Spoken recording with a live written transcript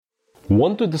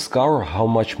Want to discover how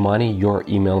much money your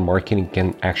email marketing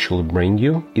can actually bring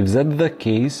you? If that's the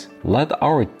case, let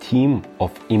our team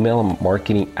of email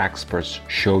marketing experts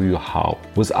show you how.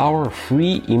 With our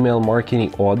free email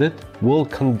marketing audit, we'll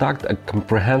conduct a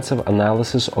comprehensive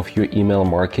analysis of your email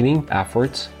marketing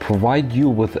efforts, provide you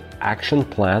with an action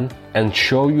plan, and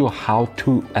show you how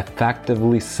to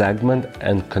effectively segment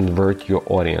and convert your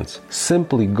audience.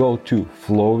 Simply go to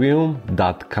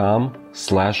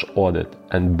flowium.com/audit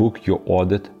and book your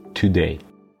audit today.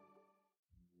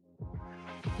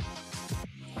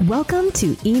 Welcome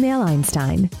to Email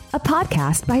Einstein, a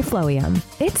podcast by Flowium.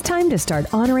 It's time to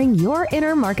start honoring your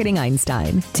inner marketing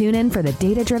Einstein. Tune in for the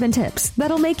data-driven tips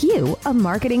that'll make you a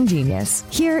marketing genius.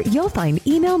 Here, you'll find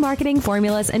email marketing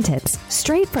formulas and tips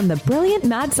straight from the brilliant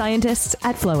mad scientists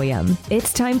at Flowium.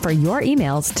 It's time for your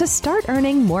emails to start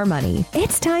earning more money.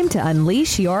 It's time to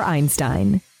unleash your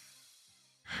Einstein.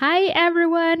 Hi,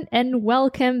 everyone, and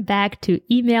welcome back to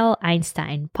Email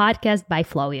Einstein, podcast by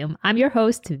Flowium. I'm your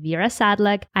host, Vera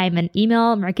Sadlak. I'm an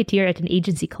email marketeer at an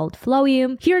agency called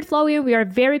Flowium. Here at Flowium, we are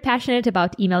very passionate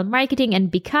about email marketing,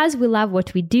 and because we love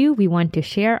what we do, we want to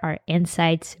share our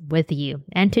insights with you.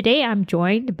 And today I'm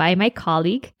joined by my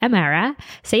colleague, Amara.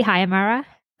 Say hi, Amara.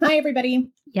 Hi, everybody.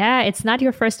 Yeah, it's not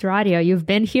your first rodeo. You've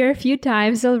been here a few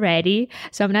times already,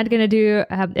 so I'm not going to do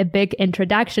a big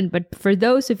introduction. But for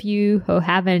those of you who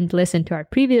haven't listened to our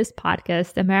previous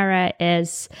podcast, Amara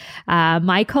is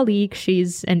my colleague.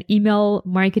 She's an email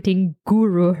marketing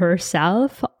guru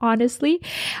herself, honestly.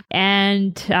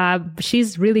 And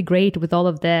she's really great with all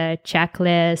of the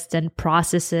checklists and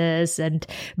processes and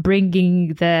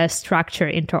bringing the structure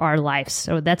into our lives.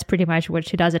 So that's pretty much what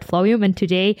she does at Flowium. And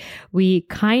today we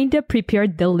kind of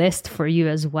prepared the list for you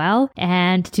as well.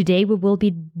 And today we will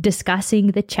be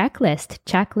discussing the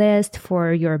checklist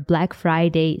for your Black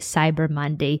Friday, Cyber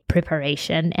Monday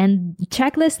preparation. And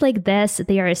checklists like this,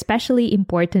 they are especially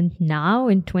important now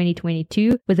in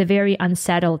 2022 with a very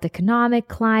unsettled economic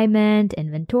climate,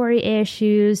 inventory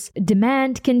issues.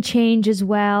 Demand can change as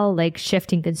well, like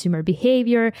shifting consumer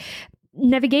behavior.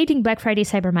 Navigating Black Friday,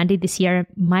 Cyber Monday this year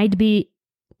might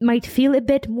feel a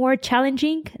bit more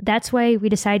challenging. That's why we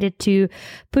decided to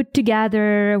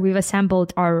we've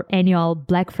assembled our annual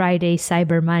Black Friday,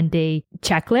 Cyber Monday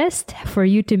checklist for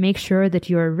you to make sure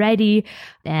that you're ready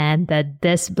and that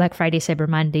this Black Friday, Cyber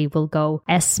Monday will go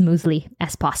as smoothly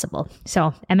as possible.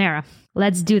 So, Amara,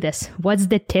 let's do this. What's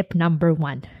the tip number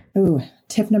one? Ooh,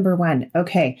 tip number one.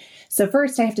 Okay. So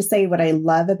first I have to say what I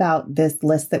love about this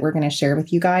list that we're going to share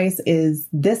with you guys is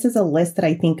this is a list that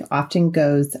I think often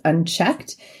goes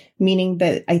unchecked, meaning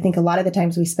that I think a lot of the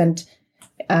times we spend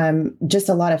just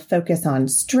a lot of focus on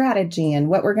strategy and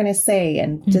what we're going to say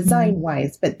and design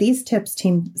wise, but these tips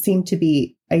seem to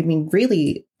be,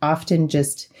 really often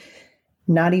just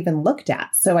not even looked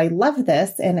at. So I love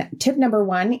this. And tip number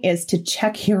one is to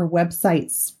check your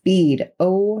website speed.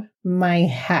 Oh my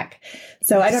heck.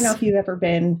 So I don't know if you've ever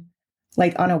been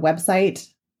like on a website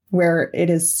where it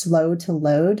is slow to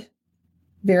load.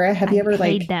 Vera, have you ever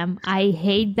I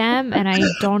hate them and I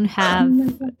don't have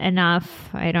enough,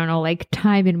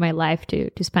 time in my life to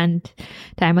spend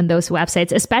time on those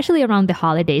websites, especially around the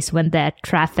holidays when the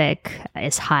traffic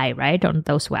is high, right? On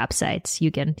those websites.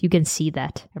 You can see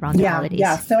that around the holidays.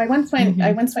 Yeah. So I once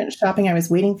went shopping. I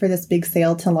was waiting for this big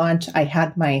sale to launch. I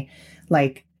had my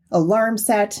alarm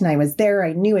set and I was there.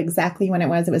 I knew exactly when it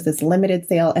was. It was this limited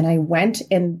sale and I went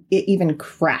and it even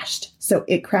crashed. So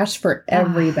it crashed for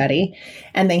everybody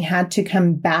and they had to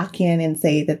come back in and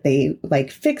say that they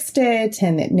fixed it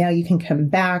and now you can come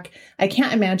back. I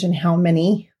can't imagine how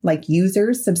many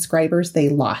subscribers they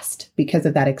lost because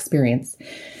of that experience.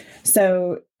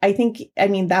 So I think,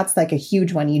 that's a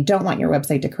huge one. You don't want your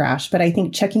website to crash, but I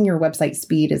think checking your website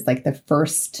speed is the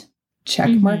first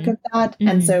check mark of that.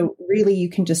 And so really you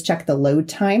can just check the load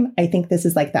time. I think this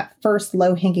is that first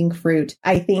low hanging fruit.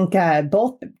 I think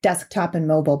both desktop and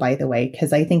mobile, by the way,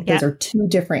 because I think those are two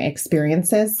different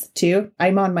experiences too.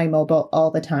 I'm on my mobile all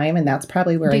the time and that's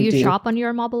probably where do you shop on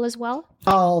your mobile as well?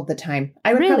 All the time.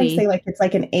 I would probably say it's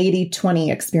an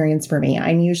 80-20 experience for me.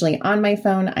 I'm usually on my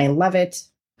phone. I love it.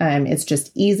 It's just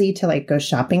easy to go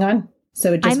shopping on.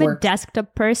 So it just I'm works. A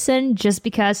desktop person just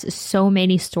because so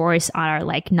many stores are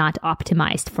not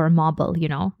optimized for mobile,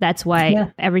 That's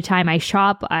why every time I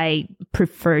shop, I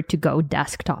prefer to go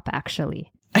desktop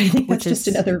actually. I think that's just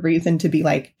another reason to be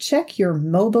check your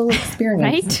mobile experience.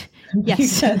 Right?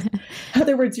 Yes. Because in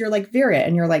other words, you're like Vera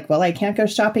and you're well, I can't go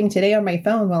shopping today on my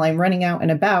phone while I'm running out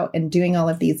and about and doing all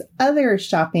of these other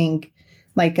shopping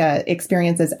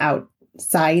experiences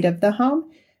outside of the home.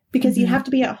 because you have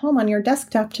to be at home on your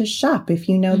desktop to shop if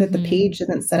you know that the page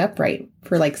isn't set up right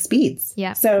for like speeds.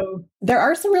 Yeah. So there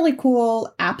are some really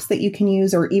cool apps that you can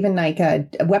use, or even like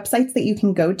websites that you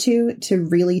can go to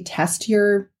really test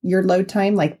your load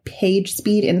time. Like Page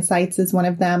Speed Insights is one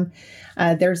of them.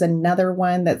 There's another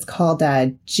one that's called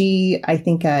GT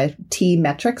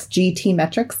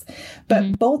Metrics.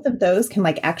 But both of those can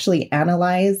like actually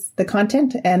analyze the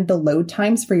content and the load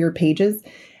times for your pages.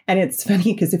 And it's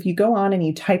funny because if you go on and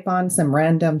you type on some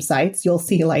random sites, you'll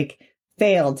see like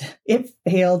it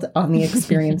failed on the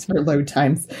experience for load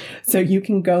times. So you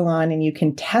can go on and you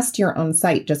can test your own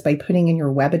site just by putting in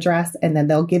your web address, and then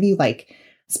they'll give you like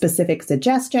specific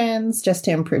suggestions just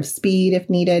to improve speed if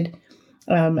needed.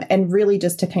 And really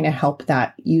just to kind of help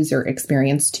that user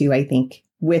experience too, I think,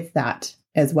 with that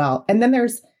as well. And then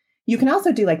you can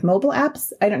also do like mobile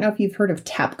apps. I don't know if you've heard of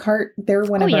Tapcart. They're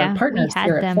one of our partners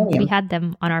here at Folium. We had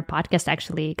them on our podcast,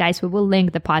 actually. Guys, we will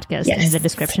link the podcast in the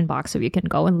description box so you can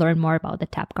go and learn more about the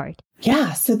Tapcart.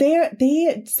 Yeah. So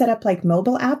they set up like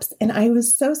mobile apps, and I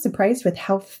was so surprised with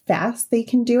how fast they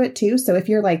can do it too. So if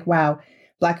you're like, wow,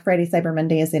 Black Friday, Cyber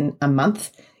Monday is in a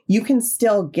month, you can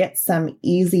still get some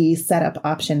easy setup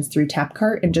options through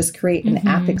Tapcart and just create an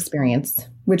app experience,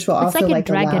 which will also like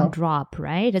a drag and drop,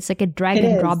 right? It's like a drag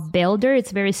and drop builder.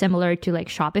 It's very similar to like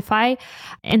Shopify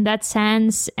in that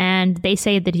sense. And they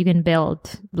say that you can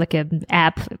build like an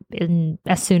app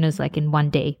as soon as like in one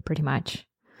day, pretty much.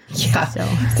 Yeah.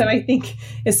 So I think,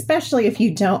 especially if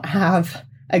you don't have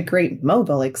a great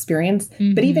mobile experience.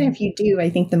 But even if you do, I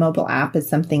think the mobile app is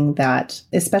something that,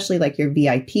 especially like your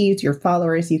VIPs, your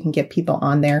followers, you can get people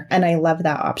on there. And I love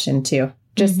that option too,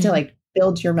 just to like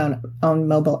build your own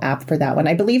mobile app for that one.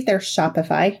 I believe they're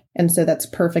Shopify. And so that's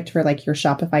perfect for like your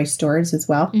Shopify stores as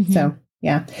well. So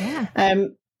yeah.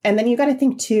 And then you got to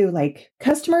think too, like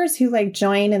customers who like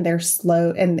join and they're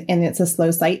slow and it's a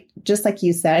slow site, just like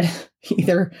you said,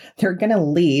 either they're going to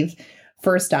leave.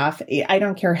 First off, I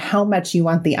don't care how much you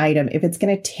want the item. If it's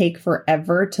going to take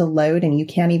forever to load and you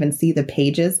can't even see the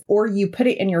pages, or you put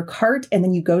it in your cart and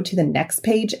then you go to the next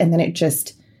page and then it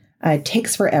just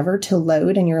takes forever to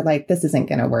load and you're like, this isn't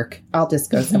going to work. I'll just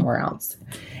go somewhere else.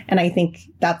 And I think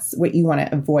that's what you want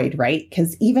to avoid, right?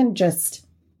 Because even just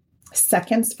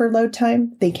seconds for load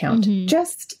time, they count.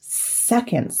 Just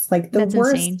seconds. Like the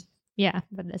worst. Insane. Yeah,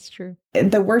 but that's true.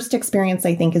 The worst experience,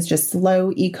 I think, is just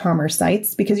slow e-commerce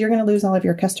sites, because you're going to lose all of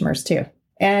your customers too.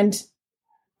 And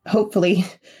hopefully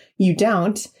you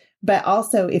don't. But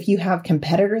also, if you have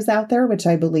competitors out there, which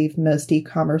I believe most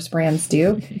e-commerce brands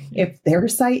do, if their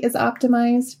site is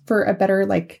optimized for a better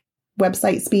like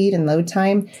website speed and load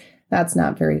time, that's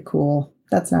not very cool.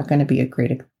 That's not going to be a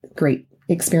great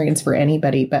experience for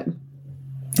anybody. But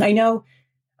I know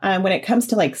when it comes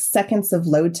to like seconds of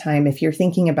load time, if you're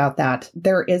thinking about that,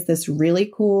 there is this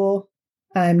really cool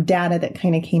data that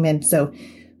kind of came in. So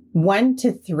 1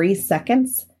 to 3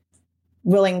 seconds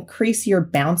will increase your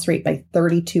bounce rate by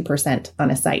 32% on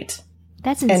a site.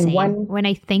 That's insane. And when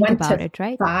I think about it,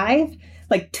 right? 5,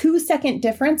 like 2 second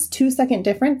difference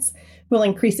will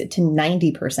increase it to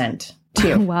 90%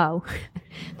 too. Wow.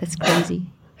 That's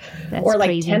crazy. That's or like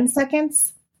crazy. 10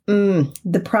 seconds.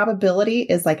 The probability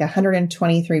is like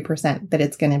 123% that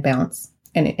it's going to bounce.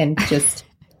 And just,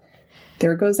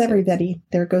 there goes everybody.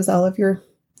 There goes all of your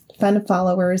fun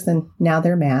followers, and now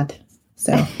they're mad.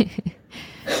 So,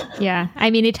 yeah. I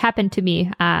mean, it happened to me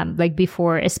like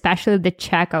before, especially the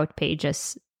checkout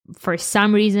pages. For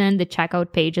some reason, the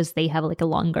checkout pages, they have like a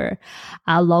longer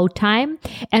load time.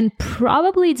 And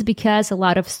probably it's because a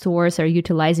lot of stores are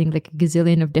utilizing like a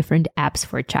gazillion of different apps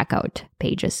for checkout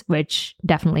pages, which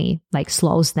definitely like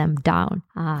slows them down.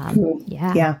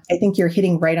 Yeah. I think you're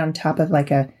hitting right on top of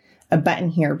like a button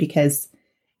here, because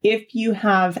if you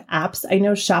have apps, I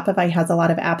know Shopify has a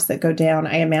lot of apps that go down.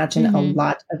 I imagine a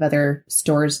lot of other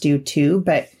stores do too,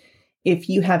 but if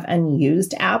you have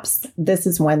unused apps, this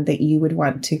is one that you would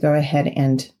want to go ahead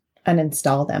and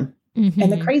uninstall them.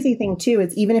 And the crazy thing too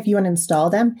is, even if you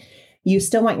uninstall them, you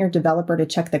still want your developer to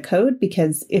check the code,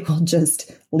 because it will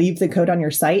just leave the code on your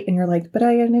site and you're like, but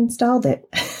I uninstalled it.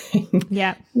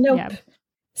 Yeah. Nope. Yeah.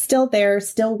 Still there,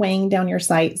 still weighing down your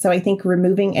site. So I think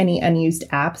removing any unused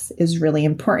apps is really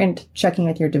important. Checking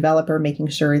with your developer, making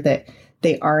sure that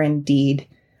they are indeed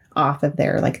off of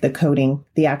there, like the coding,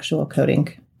 the actual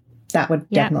coding. That would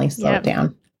definitely slow it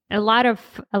down. A lot of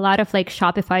like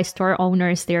Shopify store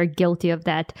owners, they're guilty of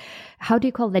that. how do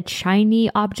you call that, shiny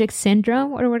object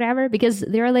syndrome or whatever? Because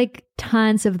there are like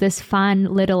tons of this fun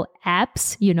little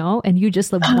apps, you know, and you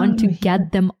just like want to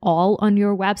get them all on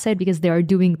your website because they are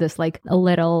doing this like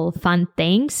little fun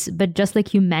things. But just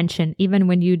like you mentioned, even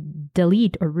when you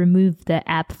delete or remove the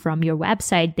app from your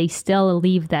website, they still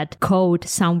leave that code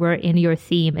somewhere in your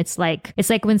theme. It's like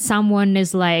when someone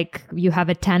is like, you have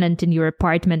a tenant in your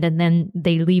apartment and then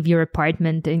they leave your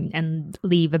apartment and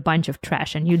leave a bunch of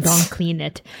trash and you don't clean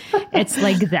it. It's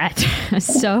like that.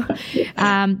 So,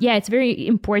 yeah, it's very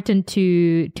important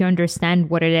to understand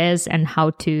what it is and how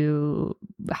to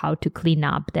clean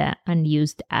up the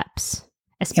unused apps,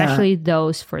 especially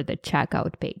those for the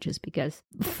checkout pages, because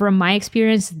from my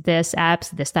experience, these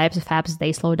types of apps,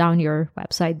 they slow down your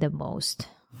website the most.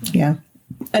 Yeah.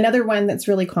 Another one that's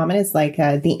really common is like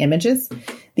the images,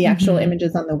 the actual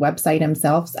images on the website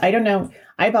themselves. I don't know.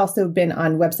 I've also been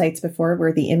on websites before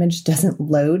where the image doesn't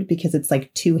load because it's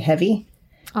like too heavy,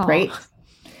 right?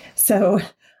 So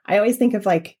I always think of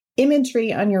like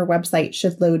imagery on your website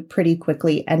should load pretty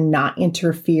quickly and not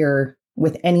interfere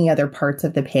with any other parts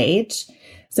of the page.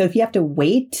 So if you have to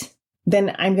wait,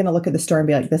 then I'm going to look at the store and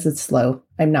be like, this is slow.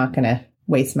 I'm not going to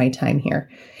waste my time here.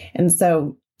 And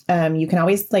so you can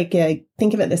always like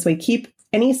think of it this way. Keep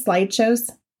any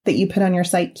slideshows that you put on your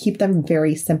site, keep them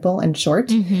very simple and short,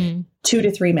 2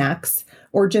 to 3 max,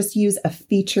 or just use a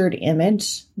featured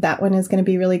image. That one is going to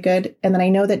be really good. And then I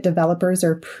know that developers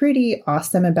are pretty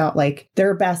awesome about like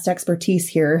their best expertise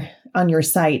here on your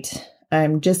site.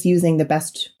 Just using the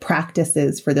best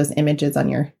practices for those images on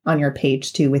your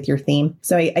page too with your theme.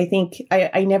 So I think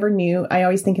I never knew. I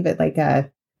always think of it like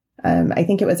I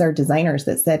think it was our designers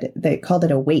that said they called it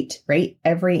a weight, right?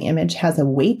 Every image has a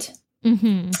weight.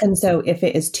 And so if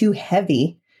it is too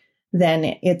heavy,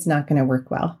 then it's not going to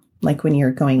work well, like when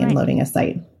you're going and loading a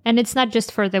site. And it's not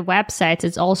just for the websites,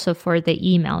 it's also for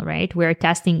the email, right? We're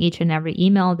testing each and every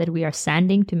email that we are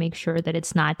sending to make sure that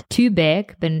it's not too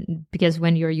big, because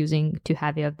when you're using too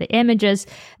heavy of the images,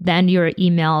 then your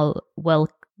email will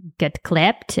get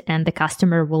clipped and the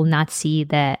customer will not see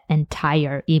the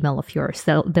entire email of yours.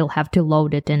 They'll have to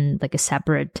load it in like a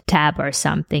separate tab or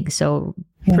something. So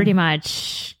pretty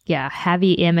much,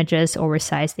 heavy images,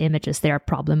 oversized images, they're a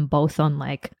problem both on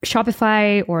like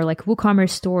Shopify or like WooCommerce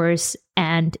stores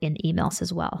and in emails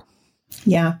as well.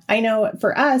 Yeah, I know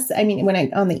for us, I mean,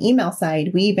 on the email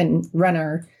side, we even run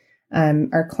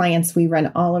our clients, we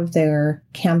run all of their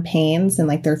campaigns and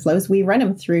like their flows. We run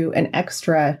them through an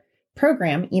extra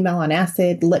program, Email on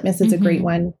Acid. Litmus is a great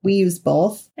one. We use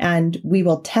both and we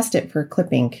will test it for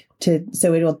clipping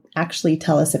so it will actually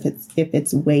tell us if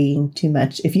it's weighing too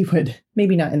much, if you would,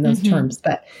 maybe not in those terms,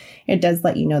 but it does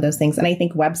let you know those things. And I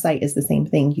think website is the same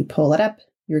thing. You pull it up,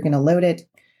 you're going to load it.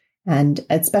 And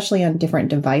especially on different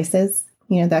devices,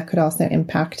 that could also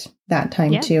impact that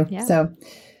time too. Yeah. So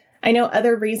I know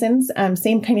other reasons,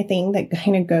 same kind of thing that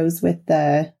kind of goes with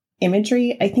the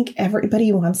imagery. I think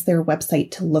everybody wants their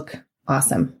website to look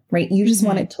awesome, right? You just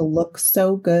want it to look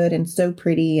so good and so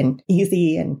pretty and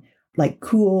easy and like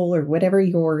cool or whatever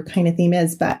your kind of theme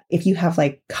is. But if you have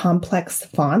like complex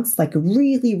fonts, like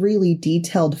really, really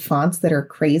detailed fonts that are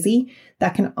crazy,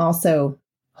 that can also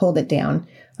hold it down.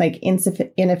 Like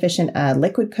inefficient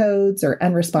liquid codes or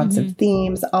unresponsive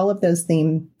themes, all of those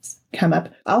themes come up.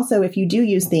 Also, if you do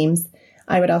use themes,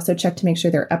 I would also check to make sure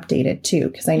they're updated too,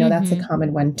 because I know that's a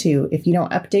common one too. If you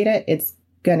don't update it, it's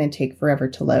going to take forever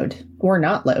to load or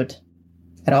not load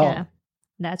at all. Yeah,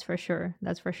 that's for sure.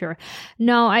 That's for sure.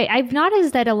 No, I've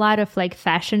noticed that a lot of like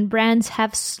fashion brands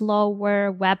have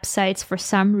slower websites for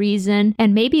some reason.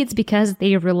 And maybe it's because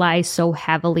they rely so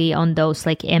heavily on those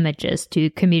like images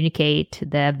to communicate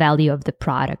the value of the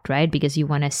product, right? Because you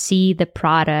want to see the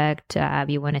product,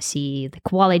 you want to see the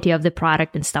quality of the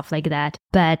product and stuff like that.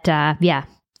 But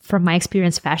from my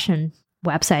experience, fashion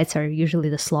websites are usually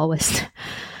the slowest.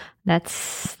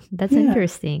 That's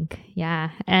interesting. Yeah.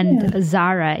 And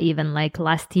Zara, even like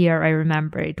last year, I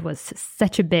remember it was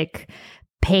such a big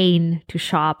pain to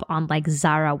shop on like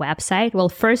Zara website. Well,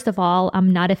 first of all,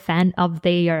 I'm not a fan of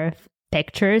their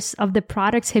pictures of the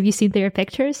products. Have you seen their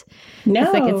pictures?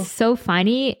 No. It's so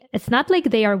funny. It's not like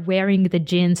they are wearing the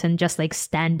jeans and just like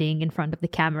standing in front of the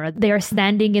camera. They are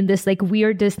standing in this like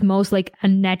weirdest, most like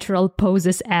unnatural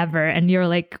poses ever. And you're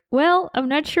like, well, I'm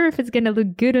not sure if it's going to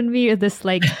look good on me or this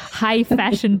like high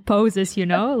fashion poses,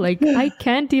 like I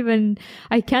can't even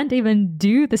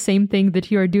do the same thing that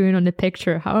you're doing on the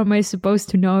picture. How am I supposed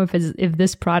to know if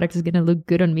this product is going to look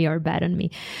good on me or bad on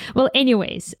me? Well,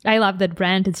 anyways, I love that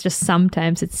brand. It's just some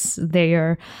sometimes it's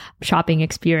their shopping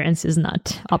experience is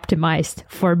not optimized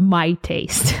for my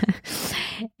taste.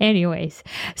 Anyways,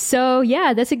 so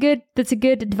yeah, that's a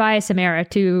good advice, Amara,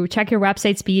 to check your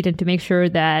website speed and to make sure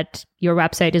that your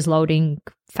website is loading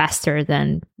faster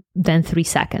than 3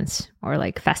 seconds, or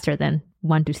like faster than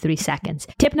 1 to 3 seconds.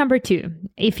 Tip number 2,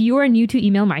 if you are new to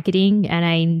email marketing, and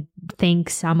I think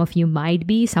some of you might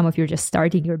be, some of you are just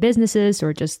starting your businesses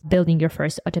or just building your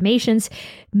first automations,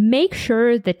 make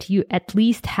sure that you at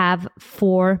least have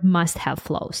 4 must-have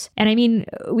flows. And I mean,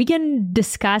 we can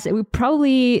discuss it.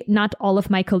 Probably not all of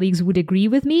my colleagues would agree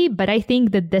with me, but I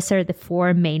think that these are the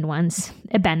 4 main ones.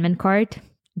 Abandonment cart,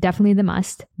 definitely the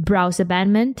must. Browse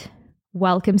abandonment,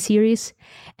 welcome series,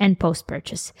 and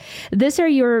post-purchase. These are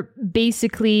your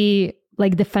basically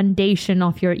like the foundation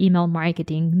of your email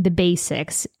marketing, the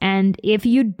basics. And if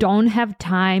you don't have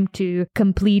time to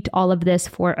complete all of this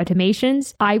for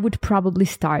automations, I would probably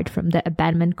start from the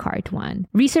abandonment cart one.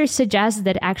 Research suggests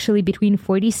that actually between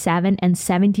 47 and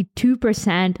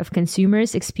 72% of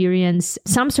consumers experience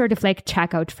some sort of like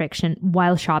checkout friction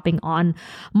while shopping on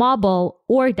mobile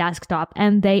or desktop,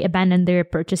 and they abandon their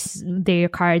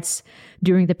carts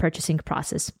during the purchasing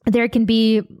process. There can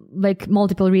be like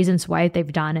multiple reasons why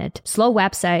they've done it. Slow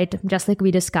website, just like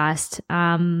we discussed,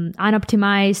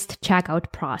 unoptimized checkout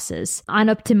process,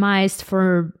 unoptimized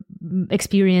for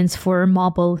experience for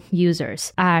mobile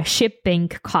users, shipping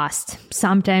cost.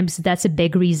 Sometimes that's a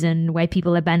big reason why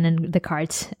people abandon the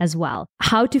carts as well.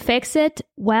 How to fix it?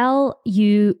 Well,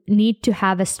 you need to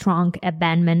have a strong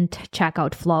abandonment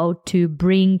checkout flow to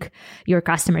bring your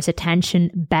customers' attention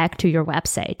back to your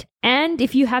website. And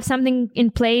if you have something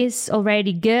in place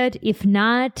already, good. If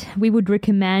not, we would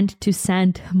recommend to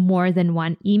send more than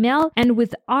one email. And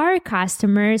with our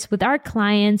customers, with our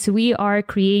clients, we are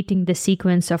creating the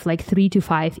sequence of like 3 to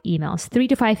 5 emails. 3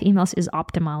 to 5 emails is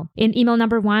optimal. In email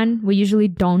number 1, we usually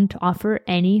don't offer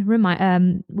any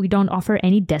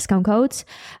discount codes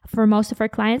for most of our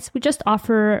clients. We just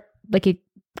offer like a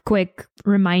quick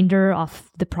reminder of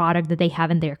the product that they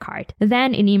have in their cart.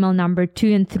 Then in email number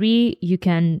 2 and 3, you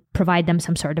can provide them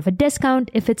some sort of a discount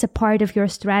if it's a part of your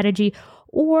strategy.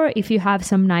 Or if you have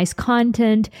some nice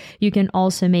content, you can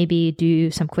also maybe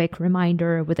do some quick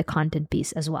reminder with a content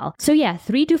piece as well. So yeah,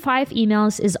 3 to 5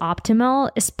 emails is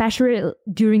optimal, especially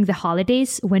during the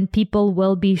holidays when people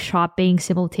will be shopping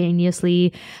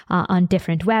simultaneously on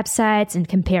different websites and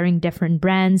comparing different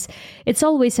brands. It's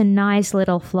always a nice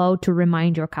little flow to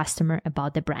remind your customer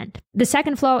about the brand. The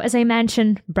second flow, as I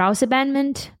mentioned, browse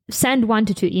abandonment. Send 1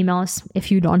 to 2 emails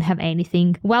if you don't have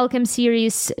anything. Welcome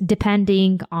series,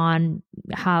 depending on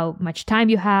how much time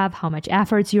you have, how much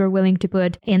efforts you're willing to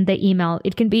put in the email.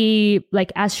 It can be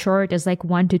like as short as like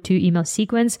 1 to 2 email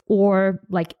sequence or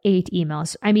like 8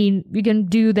 emails. I mean, you can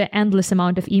do the endless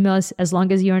amount of emails as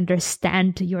long as you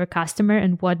understand your customer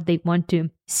and what they want to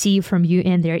see from you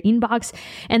in their inbox.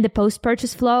 And the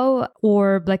post-purchase flow,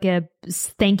 or like a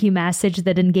thank you message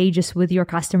that engages with your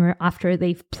customer after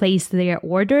they've placed their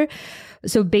order.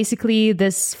 So basically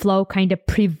this flow kind of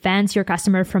prevents your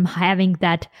customer from having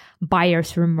that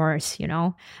buyer's remorse, you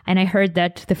know? And I heard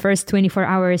that the first 24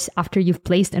 hours after you've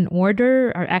placed an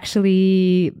order are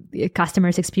actually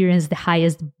customers experience the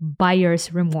highest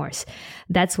buyer's remorse.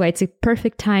 That's why it's a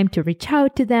perfect time to reach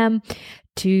out to them,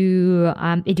 to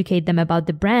educate them about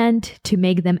the brand, to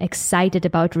make them excited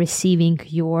about receiving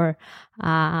their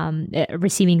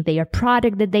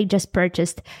product that they just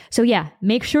purchased. So yeah,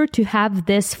 make sure to have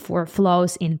this 4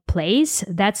 flows in place.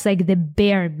 That's like the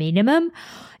bare minimum.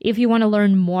 If you want to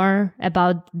learn more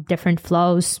about different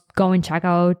flows, go and check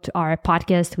out our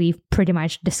podcast. We've pretty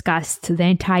much discussed the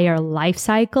entire life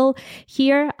cycle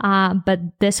here. But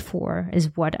this 4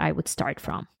 is what I would start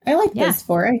from. I like this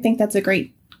 4. I think that's a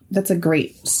great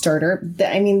starter.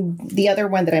 I mean, the other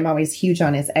one that I'm always huge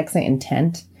on is exit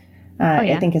intent.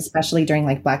 I think especially during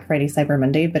like Black Friday, Cyber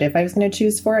Monday. But if I was going to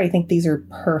choose 4, I think these are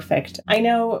perfect. I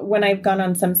know when I've gone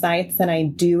on some sites and I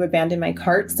do abandon my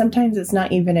cart, sometimes it's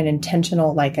not even an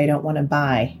intentional, like I don't want to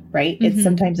buy, right?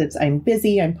 Mm-hmm. It's I'm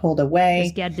busy, I'm pulled away.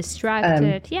 Just get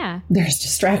distracted. There's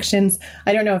distractions.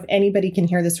 I don't know if anybody can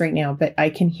hear this right now, but I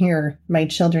can hear my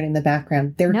children in the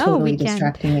background. They're totally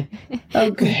distracting me. Oh,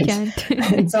 good.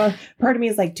 And so part of me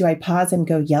is like, do I pause and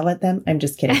go yell at them? I'm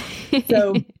just kidding.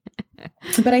 So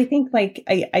but I think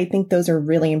I think those are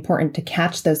really important to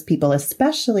catch those people,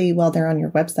 especially while they're on your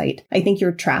website. I think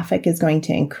your traffic is going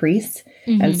to increase.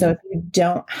 Mm-hmm. And so if you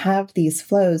don't have these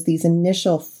flows, these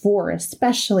initial 4,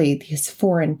 especially these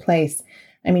 4 in place,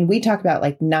 I mean, we talk about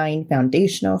like 9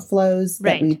 foundational flows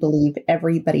that we believe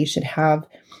everybody should have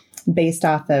based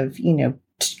off of,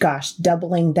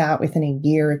 doubling that within a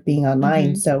year of being online.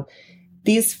 Mm-hmm. So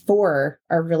these 4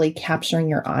 are really capturing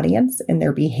your audience and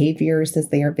their behaviors as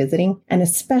they are visiting. And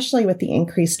especially with the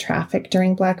increased traffic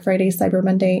during Black Friday, Cyber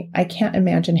Monday, I can't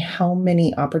imagine how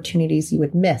many opportunities you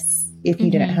would miss if you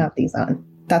didn't have these on.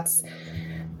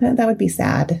 That would be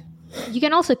sad. You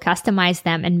can also customize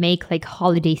them and make like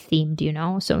holiday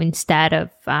themed, So instead of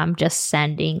just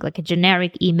sending like a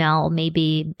generic email,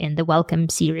 maybe in the welcome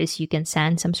series, you can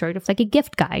send some sort of like a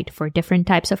gift guide for different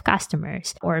types of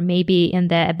customers. Or maybe in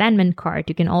the abandonment cart,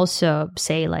 you can also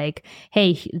say like,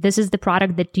 hey, this is the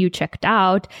product that you checked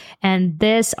out. And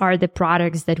these are the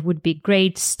products that would be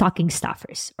great stocking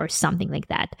stuffers or something like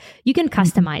that. You can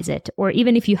customize it. Or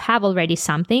even if you have already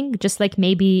something, just like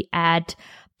maybe add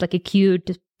like a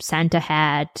cute Santa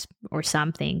hat or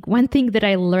something. One thing that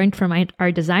I learned from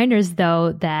our designers,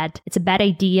 though, that it's a bad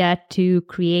idea to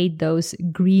create those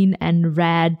green and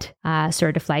red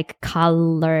sort of like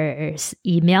colors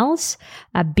emails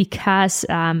because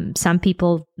some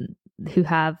people who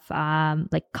have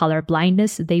like color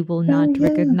blindness, they will not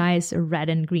recognize red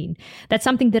and green. That's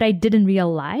something that I didn't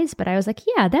realize, but I was like,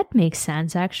 yeah, that makes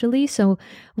sense actually. So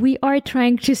we are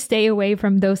trying to stay away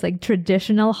from those like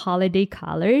traditional holiday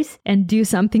colors and do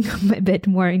something a bit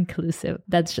more inclusive.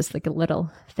 That's just like a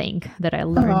little thing that I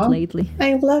learned lately.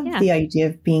 I love the idea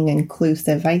of being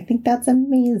inclusive. I think that's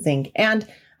amazing. And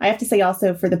I have to say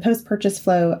also for the post-purchase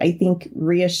flow, I think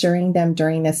reassuring them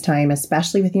during this time,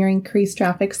 especially with your increased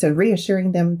traffic, so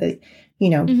reassuring them that,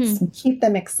 keep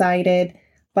them excited,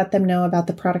 let them know about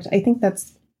the product. I think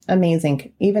that's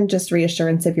amazing. Even just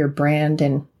reassurance of your brand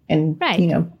and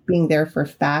being there for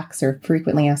facts or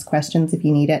frequently asked questions if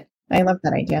you need it. I love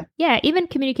that idea. Yeah, even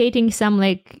communicating some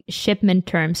like shipment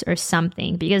terms or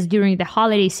something, because during the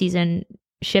holiday season,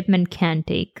 shipment can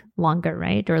take longer,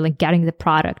 right? Or like getting the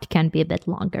product can be a bit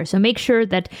longer. So make sure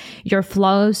that your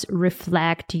flows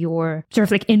reflect your sort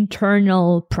of like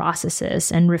internal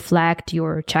processes and reflect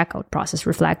your checkout process,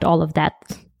 reflect all of that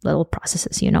little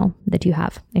processes, that you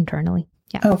have internally.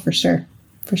 Yeah. Oh, for sure.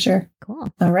 For sure.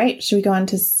 Cool. All right. Should we go on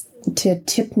to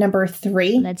tip number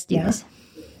 3? Let's do this.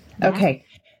 Yeah. Okay.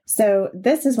 So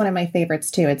this is one of my favorites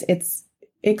too. It's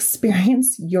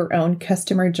experience your own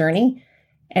customer journey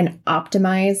and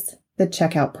optimize the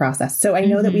checkout process. So I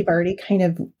know that we've already kind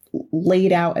of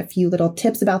laid out a few little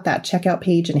tips about that checkout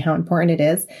page and how important it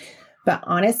is. But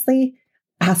honestly,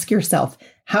 ask yourself,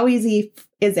 how easy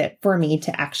is it for me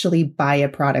to actually buy a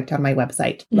product on my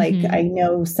website? Like I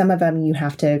know some of them you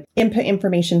have to input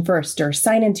information first or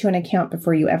sign into an account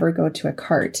before you ever go to a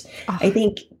cart. I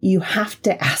think you have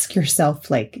to ask yourself,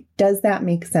 like, does that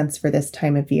make sense for this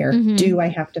time of year? Do I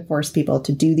have to force people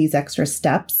to do these extra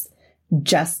steps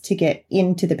just to get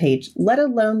into the page, let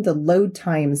alone the load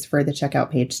times for the checkout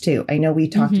page too? I know we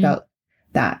talked about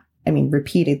that,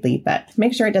 repeatedly, but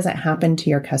make sure it doesn't happen to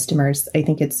your customers. I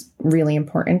think it's really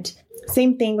important.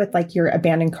 Same thing with like your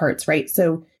abandoned carts, right?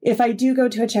 So if I do go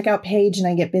to a checkout page and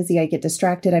I get busy, I get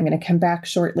distracted, I'm going to come back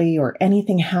shortly, or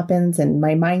anything happens and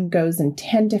my mind goes in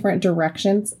 10 different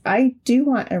directions, I do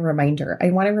want a reminder.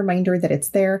 I want a reminder that it's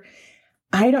there.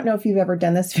 I don't know if you've ever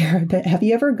done this, Vera, but have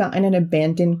you ever gotten an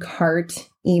abandoned cart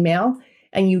email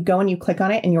and you go and you click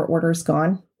on it and your order's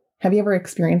gone? Have you ever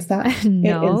experienced that?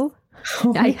 No,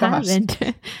 I haven't.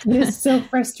 It is so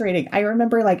frustrating. I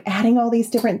remember like adding all these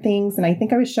different things, and I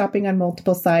think I was shopping on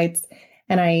multiple sites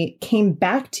and I came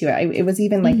back to it. It was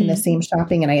even like in the same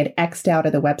shopping, and I had X'd out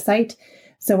of the website.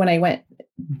 So when I went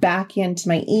back into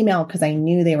my email, because I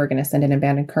knew they were going to send an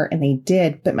abandoned cart, and they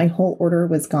did, but my whole order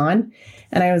was gone.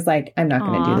 And I was like, I'm not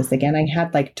going to do this again. I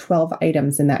had like 12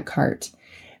 items in that cart.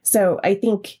 So I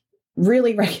think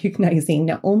really recognizing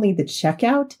not only the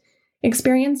checkout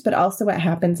experience, but also what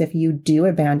happens if you do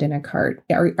abandon a cart.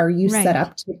 Are you set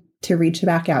up to reach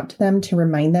back out to them, to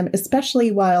remind them,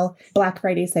 especially while Black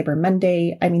Friday, Cyber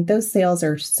Monday? Those sales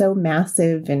are so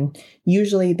massive, and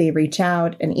usually they reach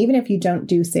out. And even if you don't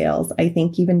do sales, I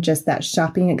think even just that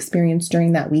shopping experience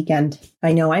during that weekend,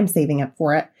 I know I'm saving up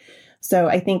for it. So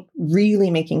I think really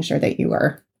making sure that you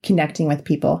are connecting with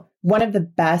people. One of the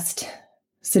best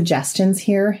suggestions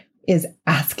here is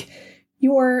ask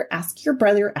your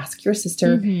brother, ask your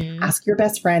sister, ask your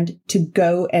best friend to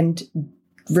go and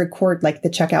record like the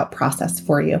checkout process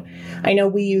for you. I know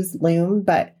we use Loom,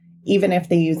 but even if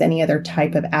they use any other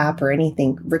type of app or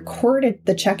anything, record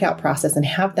the checkout process and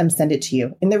have them send it to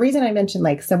you. And the reason I mentioned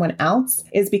like someone else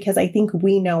is because I think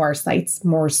we know our sites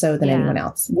more so than anyone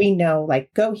else. We know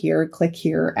like, go here, click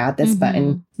here, add this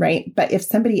button, right? But if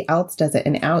somebody else does it,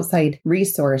 an outside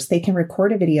resource, they can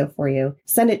record a video for you,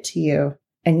 send it to you,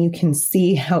 and you can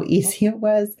see how easy it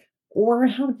was or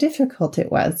how difficult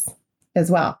it was as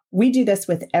well. We do this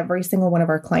with every single one of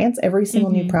our clients. Every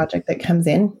single new project that comes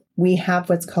in, we have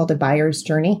what's called a buyer's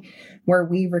journey, where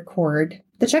we record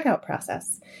the checkout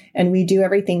process. And we do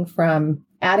everything from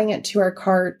adding it to our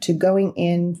cart, to going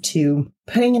in, to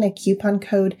putting in a coupon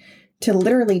code, to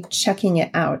literally checking it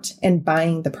out and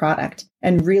buying the product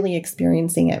and really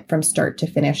experiencing it from start to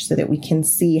finish so that we can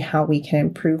see how we can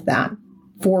improve that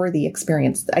for the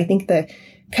experience. I think the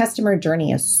customer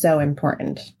journey is so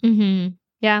important. Mm-hmm.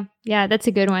 Yeah, that's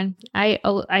a good one.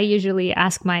 I usually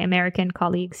ask my American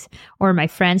colleagues or my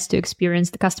friends to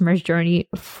experience the customer's journey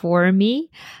for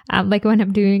me. Like when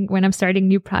I'm starting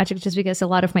new projects, just because a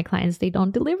lot of my clients, they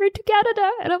don't deliver to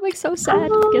Canada. And I'm like so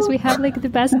sad because we have like the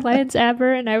best clients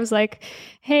ever. And I was like,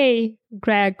 hey,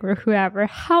 Greg or whoever,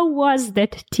 how was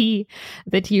that tea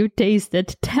that you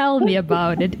tasted? Tell me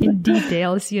about it in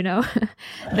details,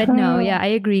 But no, yeah, I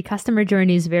agree. Customer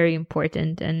journey is very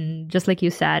important. And just like you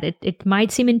said, it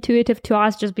might seem intuitive to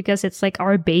us just because it's like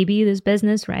our baby, this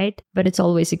business, right? But it's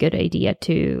always a good idea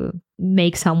to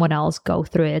make someone else go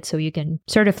through it so you can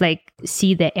sort of like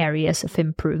see the areas of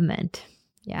improvement.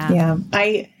 Yeah. Yeah.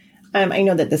 I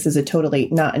know that this is a totally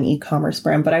not an e-commerce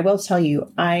brand, but I will tell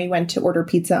you, I went to order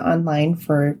pizza online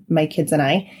for my kids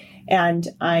and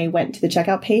I went to the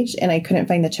checkout page and I couldn't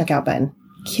find the checkout button.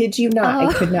 Kid you not,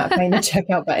 I could not find the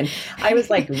checkout button. I was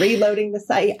like reloading the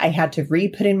site. I had to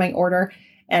re-put in my order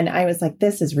and I was like,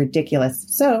 this is ridiculous.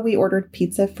 So we ordered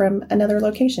pizza from another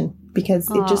location because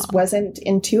it just wasn't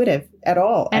intuitive at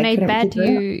all. And I bet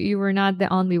you were not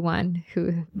the only one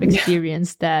who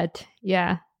experienced that.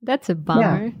 Yeah. That's a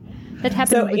bummer. Yeah. That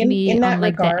happened with me on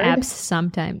like regard, the apps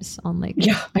sometimes on like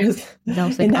those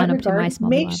like unoptimized mobile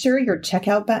make apps. Sure your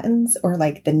checkout buttons or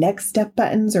like the next step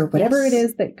buttons or whatever it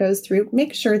is that goes through,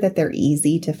 make sure that they're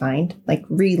easy to find. Like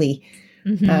really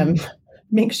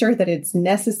make sure that it's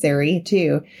necessary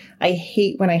too. I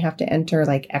hate when I have to enter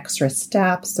like extra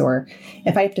steps or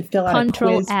if I have to fill out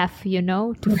Control a quiz. F,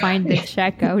 to find the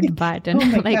checkout button.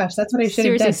 Oh my gosh, that's what I should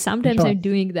have done. Seriously, sometimes I'm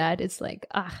doing that. It's like,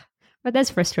 but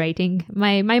that's frustrating.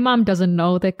 My mom doesn't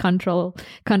know the Control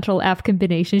F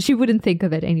combination. She wouldn't think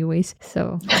of it anyways.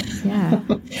 So, yeah.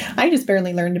 I just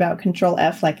barely learned about Control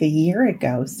F like a year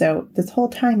ago. So this whole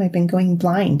time I've been going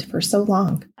blind for so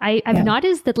long. I've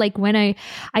noticed that like when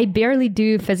I barely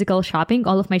do physical shopping,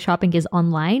 all of my shopping is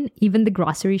online, even the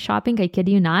grocery shopping, I kid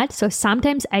you not. So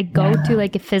sometimes I go to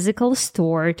like a physical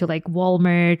store, to like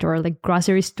Walmart or like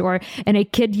grocery store, and I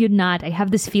kid you not, I have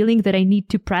this feeling that I need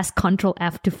to press Control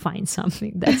F to find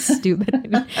something. That's stupid. I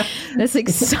mean, that's like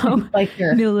so like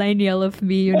millennial of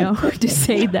me, to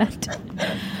say that.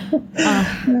 Oh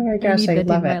my gosh, I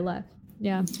love it. My life.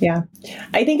 Yeah. Yeah.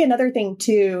 I think another thing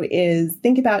too is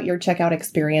think about your checkout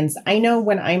experience. I know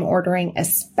when I'm ordering,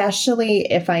 especially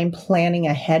if I'm planning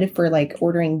ahead for like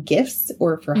ordering gifts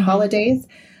or for holidays,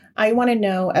 I want to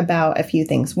know about a few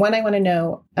things. One, I want to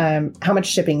know how much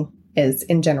shipping is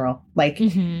in general. Like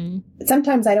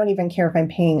sometimes I don't even care if I'm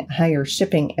paying higher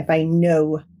shipping if I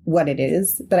know what it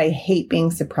is, but I hate being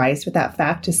surprised with that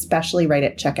fact, especially right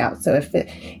at checkout. So if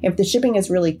the shipping is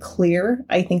really clear,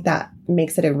 I think that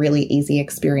makes it a really easy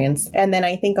experience. And then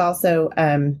I think also,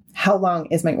 how long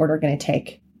is my order going to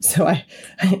take? So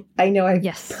I know I've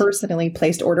personally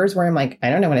placed orders where I'm like, I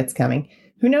don't know when it's coming.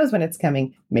 Who knows when it's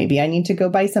coming? Maybe I need to go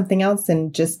buy something else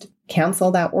and just cancel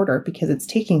that order because it's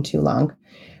taking too long.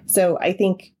 So I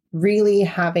think really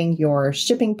having your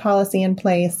shipping policy in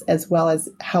place, as well as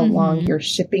how long your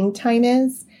shipping time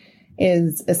is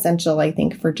essential, I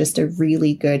think, for just a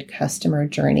really good customer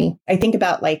journey. I think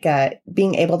about like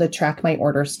being able to track my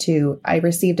orders too. I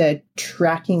received a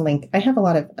tracking link. I have a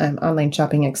lot of online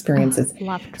shopping experiences.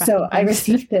 So I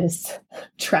received this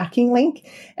tracking link.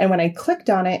 And when I clicked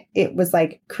on it, it was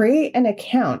like, create an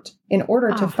account in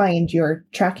order to find your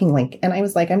tracking link. And I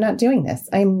was like, I'm not doing this.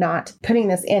 I'm not putting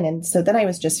this in. And so then I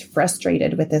was just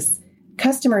frustrated with this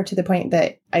customer to the point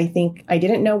that I think I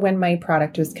didn't know when my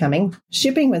product was coming.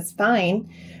 Shipping was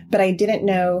fine, but I didn't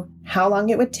know how long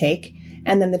it would take.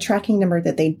 And then the tracking number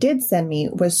that they did send me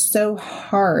was so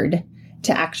hard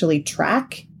to actually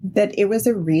track that it was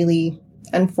a really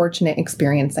unfortunate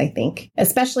experience, I think,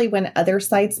 especially when other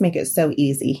sites make it so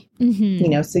easy,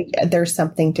 so there's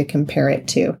something to compare it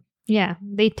to. Yeah,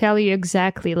 they tell you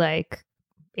exactly like,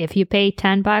 if you pay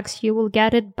 $10, you will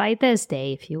get it by this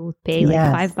day. If you pay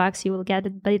like $5, you will get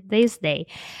it by this day.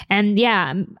 And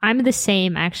yeah, I'm the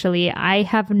same, actually. I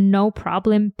have no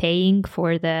problem paying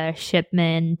for the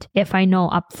shipment if I know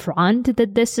upfront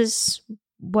that this is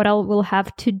what I will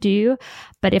have to do.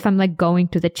 But if I'm like going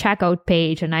to the checkout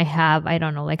page and I have, I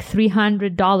don't know, like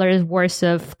 $300 worth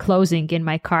of clothing in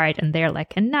my cart, and they're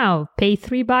like, and now pay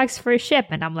 $3 for a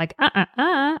shipment. I'm like,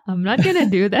 I'm not going to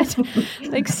do that.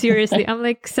 Like, seriously, I'm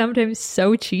like sometimes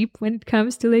so cheap when it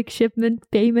comes to like shipment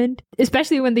payment,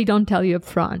 especially when they don't tell you up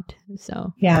front.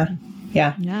 So, yeah.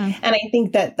 And I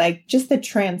think that like just the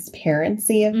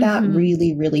transparency of that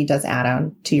really, really does add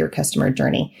on to your customer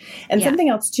journey. And something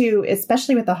else too,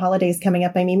 especially with the holidays coming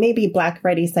up, I mean, maybe Black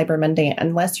Friday, Cyber Monday,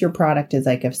 unless your product is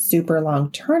like a super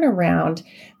long turnaround.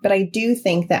 But I do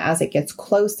think that as it gets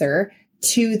closer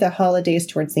to the holidays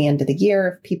towards the end of the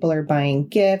year, if people are buying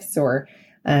gifts or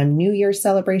New Year's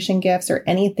celebration gifts or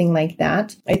anything like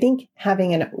that, I think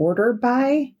having an order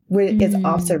by is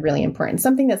also really important.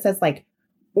 Something that says like,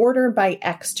 order by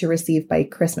X to receive by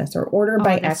Christmas, or order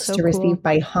by X to receive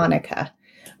by Hanukkah.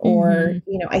 Or,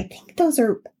 I think those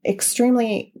are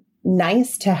extremely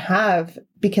nice to have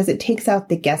because it takes out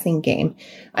the guessing game.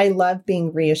 I love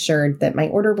being reassured that my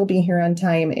order will be here on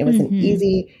time. It was an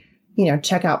easy,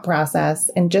 checkout process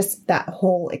and just that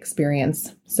whole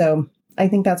experience. So I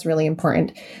think that's really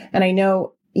important. And I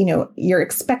know, you're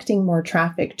expecting more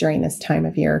traffic during this time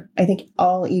of year. I think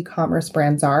all e-commerce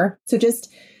brands are. So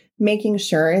just making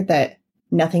sure that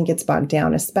nothing gets bogged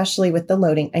down, especially with the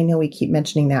loading. I know we keep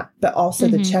mentioning that, but also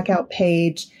the checkout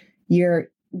page, you're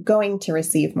going to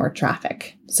receive more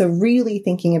traffic. So really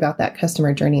thinking about that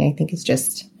customer journey, I think is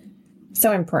just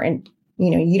so important.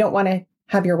 You don't want to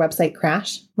have your website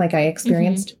crash like I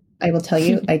experienced. I will tell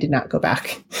you, I did not go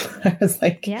back. I was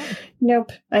like,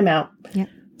 nope, I'm out. Yeah.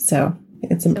 So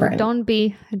it's important. So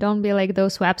don't be like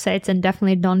those websites, and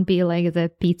definitely don't be like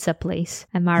the pizza place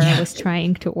Amara was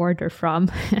trying to order from.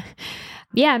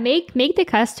 Make the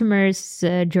customer's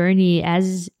journey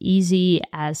as easy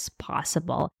as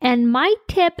possible. And my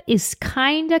tip is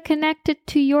kind of connected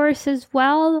to yours as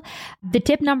well. The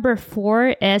tip number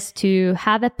 4 is to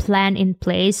have a plan in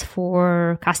place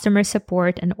for customer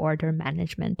support and order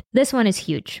management. This one is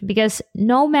huge because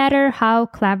no matter how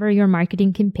clever your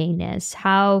marketing campaign is,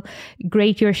 how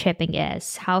great your shipping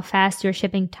is, how fast your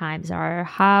shipping times are,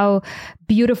 how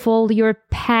beautiful your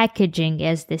packaging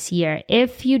is this year,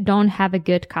 if you don't have a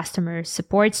good customer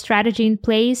support strategy in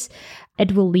place,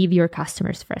 it will leave your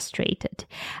customers frustrated.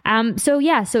 So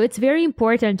it's very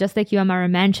important, just like you, Amara,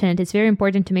 mentioned, it's very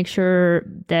important to make sure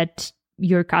that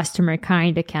your customer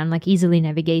kind of can like easily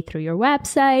navigate through your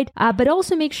website, but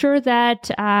also make sure that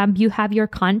you have your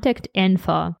contact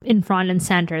info in front and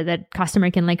center, that customer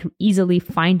can like easily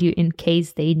find you in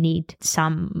case they need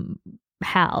some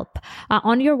help.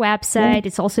 On your website,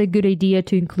 it's also a good idea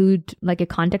to include like a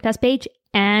contact us page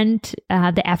and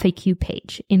the FAQ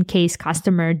page in case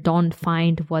customer don't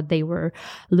find what they were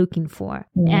looking for.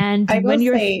 And I will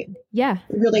say,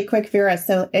 really quick, Vera.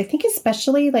 So I think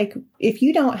especially like if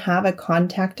you don't have a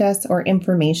contact us or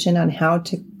information on how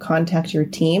to contact your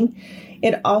team,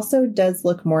 it also does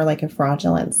look more like a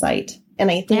fraudulent site. And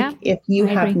I think if you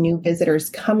have new visitors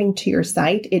coming to your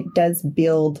site, it does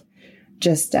build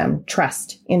just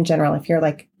trust in general. If you're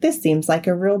like, this seems like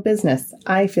a real business,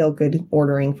 I feel good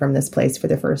ordering from this place for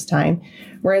the first time.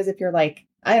 Whereas if you're like,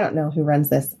 I don't know who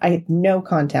runs this, I have no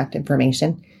contact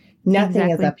information, nothing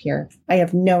is up here, I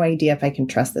have no idea if I can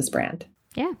trust this brand.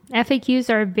 Yeah, FAQs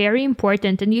are very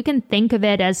important, and you can think of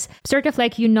it as sort of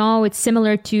like, it's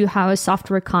similar to how a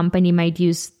software company might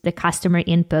use the customer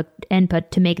input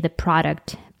to make the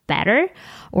product better,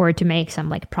 or to make some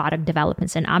like product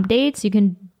developments and updates. You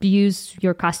can use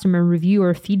your customer review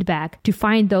or feedback to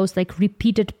find those like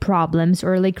repeated problems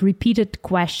or like repeated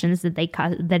questions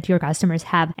that your customers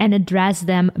have and address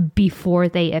them before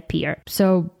they appear.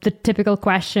 So the typical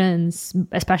questions,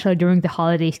 especially during the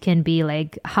holidays, can be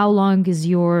like, how long is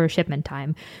your shipment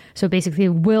time? So basically,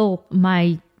 will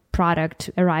my product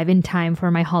arrive in time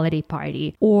for my holiday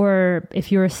party? Or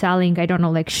if you're selling, I don't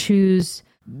know, like shoes,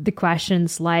 the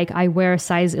questions like, I wear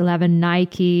size 11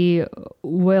 Nike,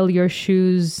 will your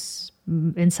shoes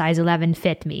in size 11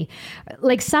 fit me?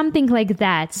 Like something like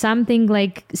that, something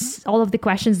like all of the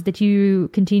questions that you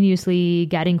continuously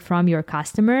getting from your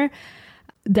customer.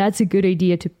 That's a good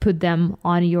idea to put them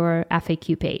on your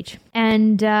FAQ page.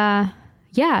 And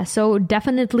so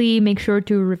definitely make sure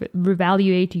to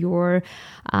reevaluate your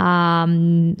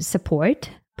support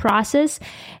process.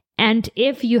 And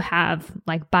if you have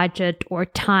like budget or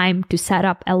time to set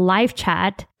up a live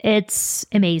chat, it's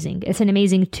amazing. It's an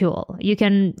amazing tool. You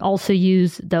can also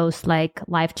use those like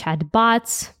live chat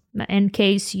bots in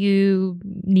case you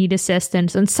need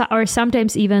assistance, or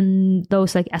sometimes even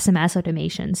those like SMS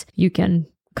automations. You can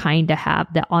kind of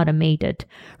have the automated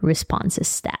responses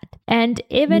stat. And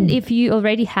even if you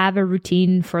already have a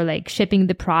routine for like shipping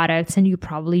the products, and you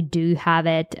probably do have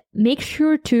it, make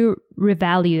sure to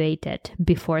reevaluate it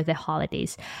before the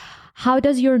holidays. How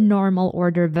does your normal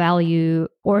order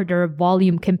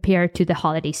volume compare to the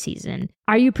holiday season?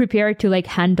 Are you prepared to like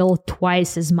handle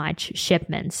twice as much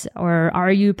shipments, or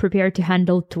are you prepared to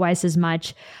handle twice as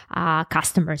much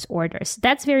customers' orders?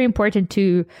 That's very important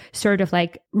to sort of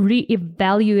like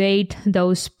reevaluate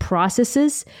those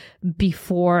processes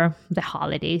before the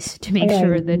holidays to make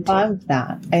sure that. I love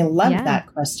that. I love that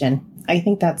question. I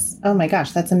think that's, oh my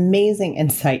gosh, that's amazing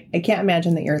insight. I can't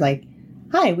imagine that you're like,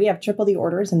 hi, we have triple the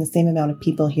orders and the same amount of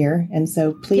people here. And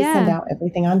so please send out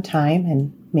everything on time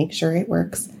and make sure it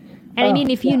works. And I mean,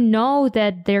 if you know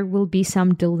that there will be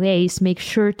some delays, make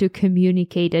sure to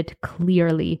communicate it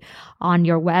clearly on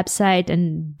your website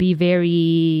and be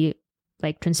very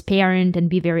like transparent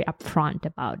and be very upfront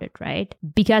about it, right?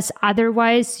 Because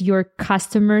otherwise your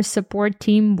customer support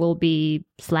team will be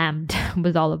slammed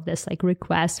with all of this like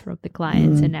requests from the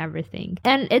clients and everything.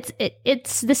 And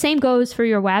it's the same goes for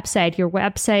your website. Your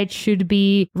website should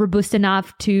be robust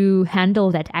enough to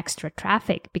handle that extra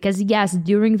traffic, because yes,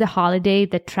 during the holiday,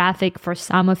 the traffic for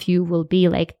some of you will be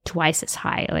like twice as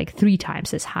high, like 3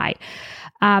 times as high.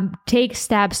 Take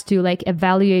steps to like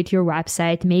evaluate your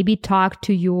website, maybe talk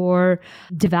to your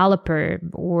developer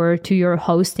or to your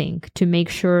hosting to make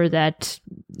sure that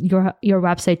your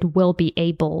website will be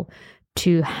able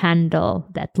to handle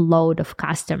that load of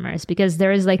customers, because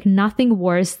there is like nothing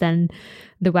worse than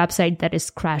the website that is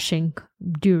crashing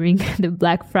during the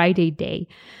Black Friday day.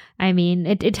 I mean,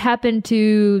 it happened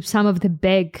to some of the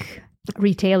big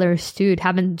retailers too. It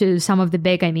happened to some of the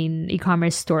big,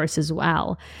 e-commerce stores as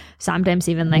well. Sometimes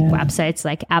even like websites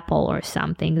like Apple or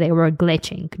something, they were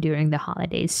glitching during the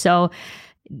holidays. So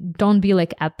don't be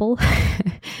like Apple.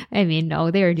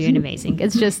 No, they are doing amazing.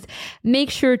 It's just make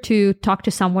sure to talk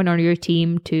to someone on your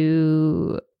team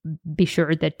to be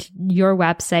sure that your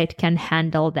website can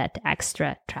handle that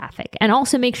extra traffic. And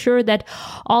also make sure that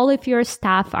all of your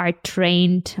staff are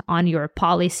trained on your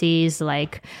policies,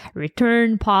 like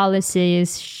return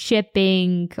policies,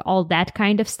 shipping, all that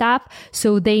kind of stuff,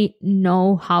 so they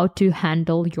know how to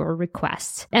handle your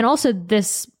requests. And also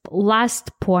this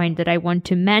last point that I want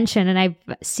to mention, and I've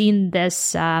seen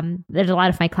this, that a lot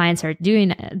of my clients are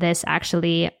doing this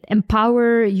actually,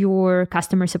 empower your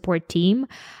customer support team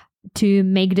to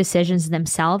make decisions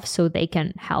themselves so they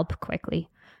can help quickly.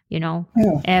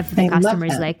 If the customer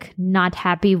is like not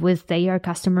happy with their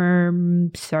customer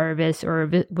service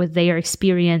or with their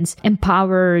experience,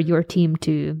 empower your team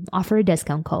to offer a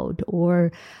discount code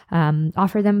or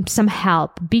offer them some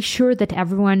help. Be sure that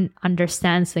everyone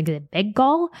understands like the big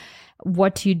goal,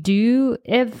 what you do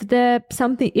if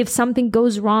something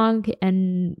goes wrong,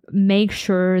 and make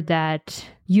sure that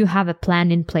you have a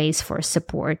plan in place for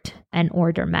support and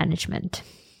order management.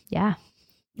 Yeah.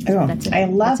 I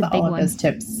love all of those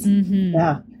tips. Mm-hmm.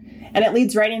 Yeah. And it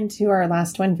leads right into our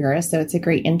last one, Vera. So it's a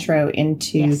great intro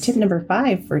into tip number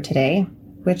 5 for today,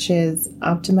 which is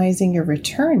optimizing your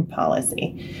return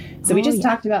policy. So we just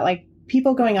talked about like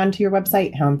people going onto your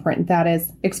website, how important that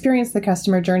is. Experience the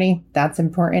customer journey. That's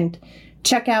important.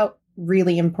 Checkout,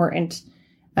 really important.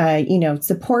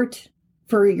 Support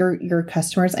for your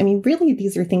customers. Really,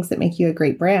 these are things that make you a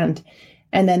great brand.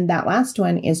 And then that last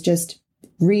one is just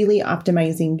really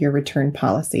optimizing your return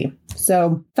policy.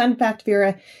 So fun fact,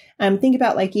 Vera, think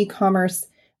about like e-commerce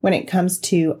when it comes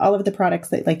to all of the products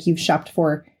that like you've shopped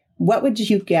for. What would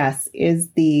you guess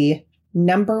is the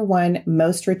number one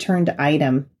most returned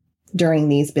item during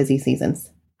these busy seasons?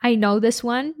 I know this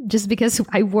one just because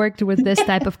I worked with this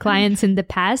type of clients in the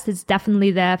past. It's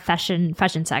definitely the fashion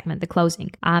segment, the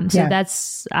clothing.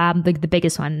 That's the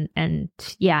biggest one. And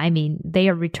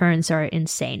their returns are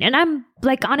insane. And I'm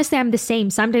like, honestly, I'm the same.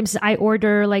 Sometimes I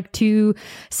order like 2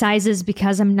 sizes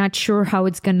because I'm not sure how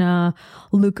it's gonna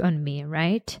look on me,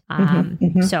 right?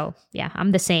 So yeah,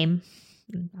 I'm the same.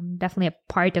 I'm definitely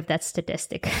a part of that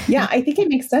statistic. Yeah, I think it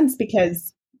makes sense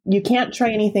because you can't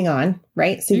try anything on,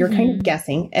 right? So you're kind of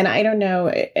guessing. And I don't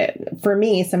know, for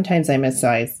me, sometimes I'm a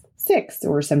size 6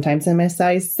 or sometimes I'm a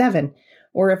size 7.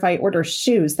 Or if I order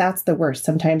shoes, that's the worst.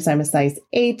 Sometimes I'm a size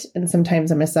 8 and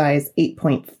sometimes I'm a size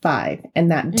 8.5.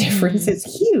 And that difference is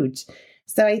huge.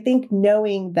 So I think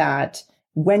knowing that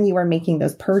when you are making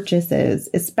those purchases,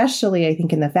 especially I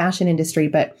think in the fashion industry,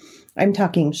 but I'm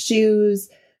talking shoes,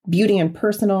 beauty and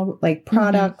personal like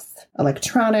products,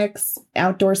 electronics,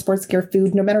 outdoor sports gear,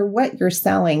 food, no matter what you're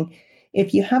selling,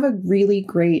 if you have a really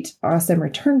great, awesome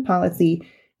return policy,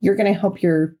 you're going to help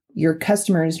your your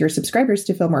customers, your subscribers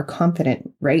to feel more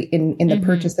confident, right, in the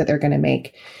purchase that they're going to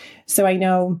make. So I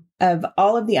know of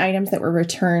all of the items that were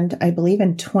returned, I believe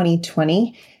in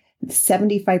 2020,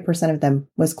 75% of them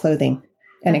was clothing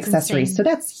and accessories. Insane. So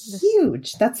that's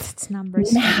huge. That's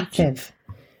numbers massive.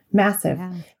 Massive.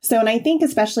 Yeah. So, and I think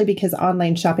especially because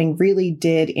online shopping really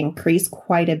did increase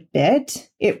quite a bit,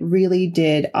 it really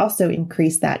did also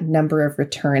increase that number of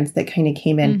returns that kind of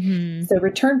came in. So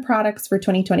return products for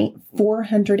 2020,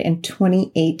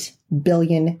 $428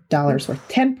 billion worth,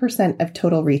 10% of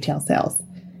total retail sales.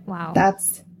 Wow.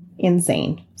 That's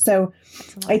insane. So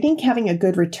I think having a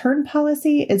good return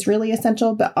policy is really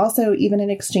essential, but also even an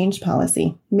exchange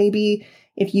policy. Maybe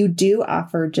if you do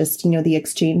offer just, the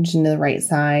exchange in the right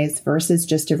size versus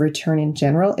just a return in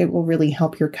general, it will really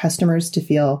help your customers to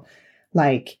feel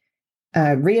like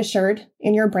reassured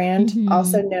in your brand.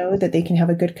 Also know that they can have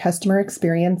a good customer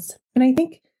experience. And I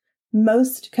think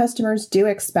most customers do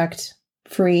expect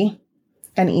free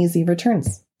and easy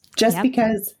returns just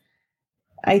because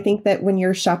I think that when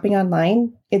you're shopping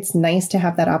online, it's nice to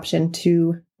have that option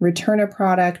to return a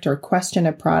product or question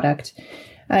a product.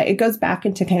 It goes back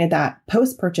into kind of that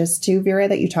post-purchase too, Vera,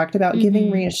 that you talked about,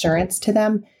 giving reassurance to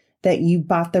them that you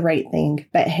bought the right thing,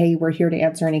 but hey, we're here to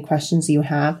answer any questions you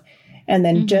have. And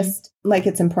then just like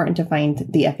it's important to find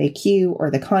the FAQ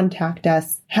or the contact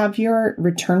us, have your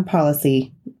return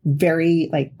policy very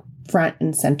like front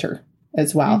and center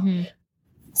as well.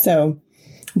 So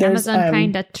there's Amazon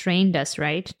kind of trained us,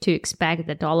 right, to expect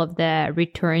that all of the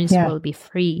returns will be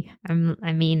free.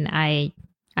 I mean, I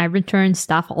return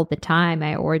stuff all the time.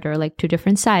 I order like 2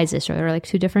 different sizes or like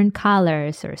 2 different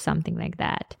colors or something like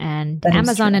that. And that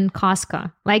Amazon and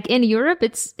Costco, like in Europe,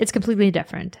 it's completely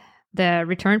different. The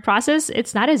return process,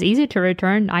 it's not as easy to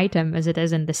return item as it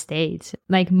is in the States.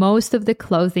 Like most of the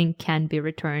clothing can be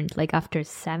returned like after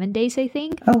 7 days, I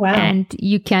think. Oh, wow. And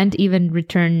you can't even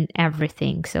return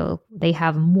everything. So they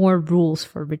have more rules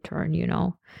for return,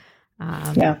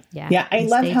 I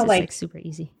love how like super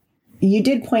easy. You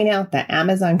did point out that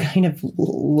Amazon kind of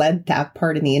led that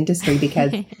part in the industry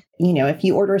because, if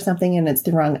you order something and it's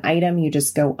the wrong item, you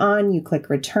just go on, you click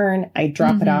return. I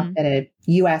drop it off at a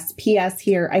USPS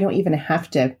here. I don't even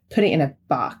have to put it in a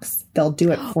box. They'll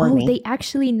do it for me. They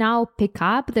actually now pick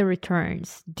up the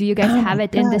returns. Do you guys have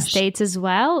it in the States as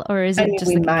well? Or is it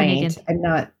just like Canadian?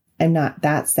 I'm not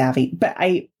that savvy, but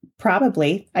sure.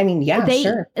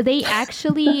 They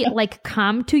actually like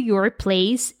come to your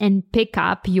place and pick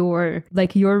up your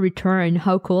return.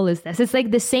 How cool is this? It's like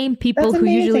the same people who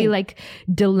usually like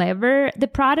deliver the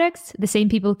products. The same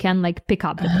people can like pick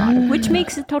up the product, which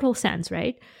makes total sense,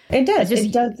 right? It does.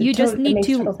 You just need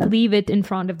to leave it in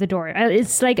front of the door.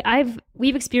 It's like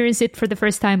we've experienced it for the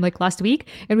first time like last week,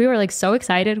 and we were like so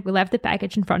excited. We left the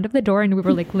package in front of the door, and we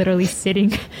were like literally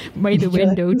sitting by the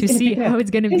window to see how it's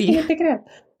gonna be. Pick it up.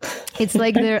 It's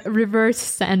like the reverse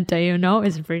Santa,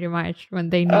 is pretty much when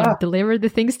they not deliver the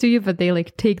things to you, but they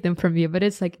like take them from you. But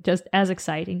it's like just as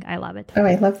exciting. I love it. Oh,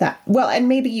 I love that. Well, and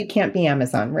maybe you can't be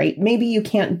Amazon, right? Maybe you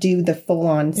can't do the full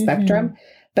on spectrum,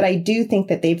 but I do think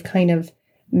that they've kind of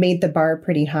made the bar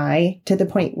pretty high to the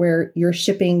point where your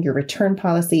shipping, your return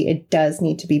policy, it does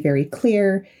need to be very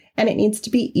clear and it needs to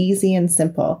be easy and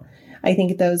simple. I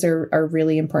think those are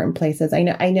really important places. I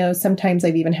know sometimes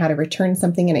I've even had to return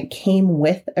something and it came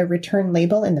with a return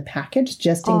label in the package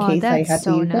just in case I had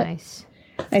to use it.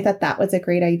 I thought that was a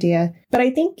great idea. But I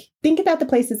think about the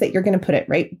places that you're going to put it,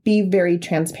 right? Be very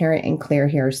transparent and clear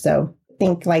here. So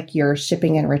think like your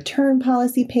shipping and return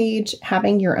policy page,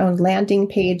 having your own landing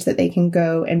page that they can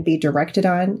go and be directed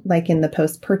on, like in the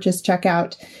post-purchase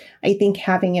checkout. I think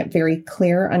having it very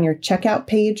clear on your checkout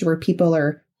page where people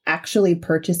are actually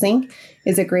purchasing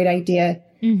is a great idea.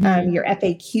 Your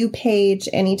FAQ page,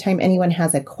 anytime anyone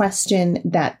has a question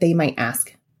that they might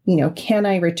ask, can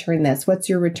I return this? What's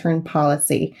your return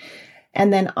policy?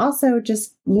 And then also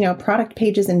just, product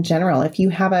pages in general. If you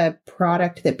have a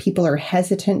product that people are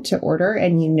hesitant to order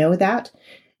and that,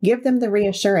 give them the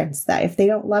reassurance that if they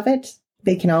don't love it,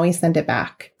 they can always send it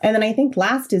back. And then I think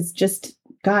last is just,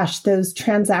 those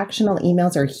transactional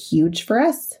emails are huge for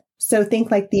us. So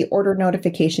think like the order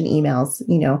notification emails,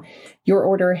 your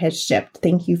order has shipped.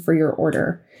 Thank you for your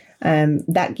order.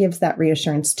 That gives that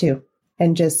reassurance too.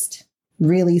 And just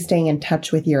really staying in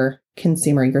touch with your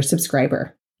consumer, your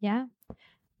subscriber. Yeah,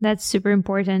 that's super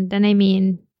important. And I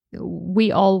mean,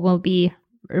 we all will be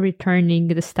returning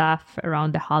the stuff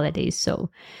around the holidays. So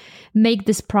make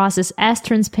this process as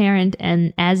transparent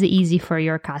and as easy for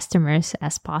your customers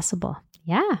as possible.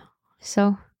 Yeah.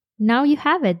 So now you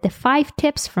have it. The 5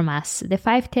 tips from us, the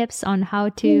 5 tips on how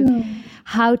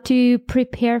to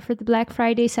prepare for the Black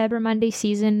Friday, Cyber Monday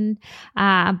season.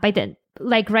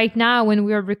 Right now when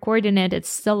we're recording it, it's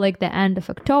still like the end of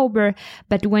October.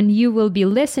 But when you will be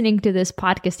listening to this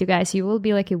podcast, you guys, you will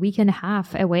be like a week and a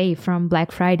half away from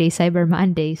Black Friday, Cyber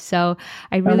Monday. So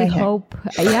I really hope,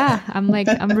 I'm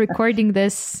recording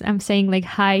this. I'm saying like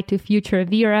hi to future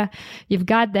Vera. You've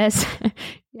got this.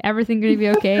 Everything's going to be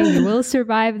okay. You will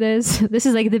survive this. This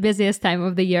is like the busiest time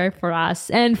of the year for us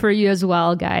and for you as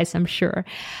well, guys, I'm sure.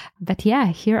 But yeah,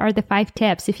 here are the 5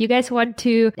 tips. If you guys want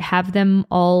to have them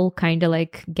all kind of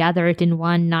like gathered in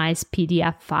one nice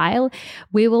PDF file,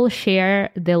 we will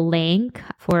share the link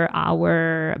for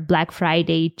our Black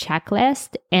Friday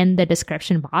checklist in the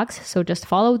description box. So just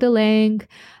follow the link,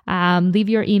 leave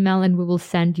your email, and we will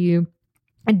send you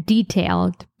a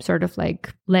detailed sort of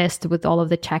like list with all of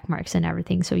the check marks and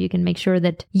everything, so you can make sure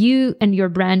that you and your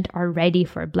brand are ready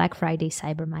for Black Friday,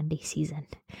 Cyber Monday season.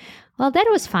 Well, that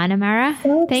was fun, Amara.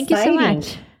 So Thank you so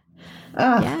much.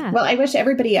 Well, I wish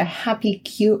everybody a happy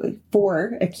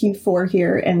Q4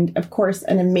 here, and of course,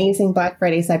 an amazing Black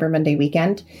Friday, Cyber Monday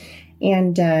weekend.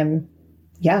 And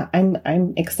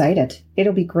I'm excited.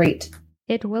 It'll be great.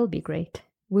 It will be great.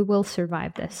 We will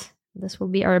survive this. This will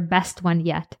be our best one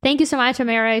yet. Thank you so much,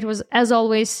 Amara. It was, as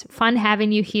always, fun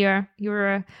having you here.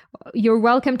 You're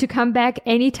welcome to come back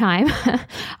anytime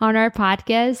on our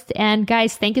podcast. And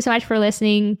guys, thank you so much for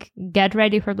listening. Get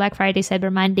ready for Black Friday,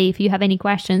 Cyber Monday. If you have any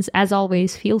questions, as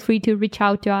always, feel free to reach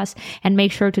out to us, and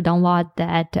make sure to download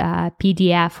that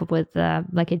PDF with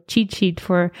like a cheat sheet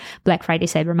for Black Friday,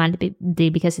 Cyber Monday,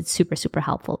 because it's super, super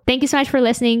helpful. Thank you so much for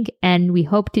listening, and we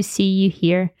hope to see you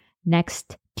here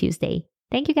next Tuesday.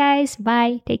 Thank you, guys.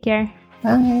 Bye. Take care.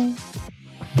 Bye.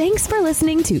 Thanks for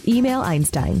listening to Email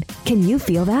Einstein. Can you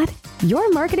feel that? Your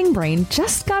marketing brain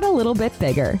just got a little bit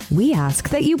bigger. We ask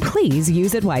that you please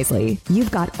use it wisely.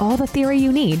 You've got all the theory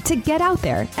you need to get out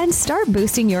there and start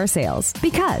boosting your sales,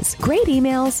 because great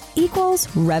emails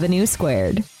equals revenue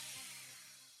squared.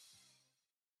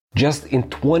 Just in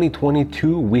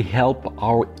 2022, we help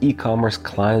our e-commerce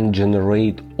client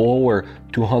generate over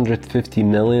 250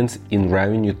 million in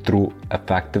revenue through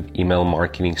effective email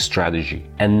marketing strategy.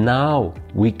 And now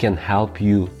we can help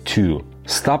you too.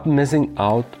 Stop missing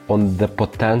out on the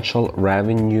potential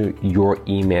revenue your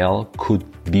email could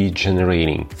be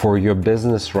generating for your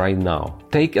business right now.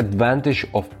 Take advantage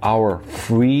of our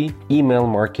free email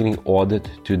marketing audit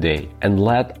today, and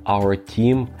let our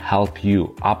team help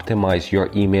you optimize your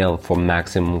email for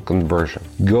maximum conversion.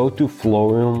 Go to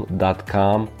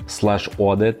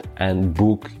flowium.com/audit and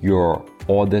book your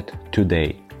audit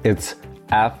today. It's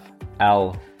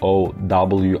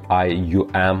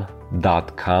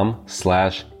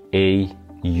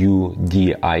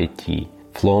FLOWIUM.com/AUDIT.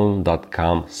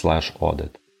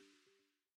 flowium.com/audit.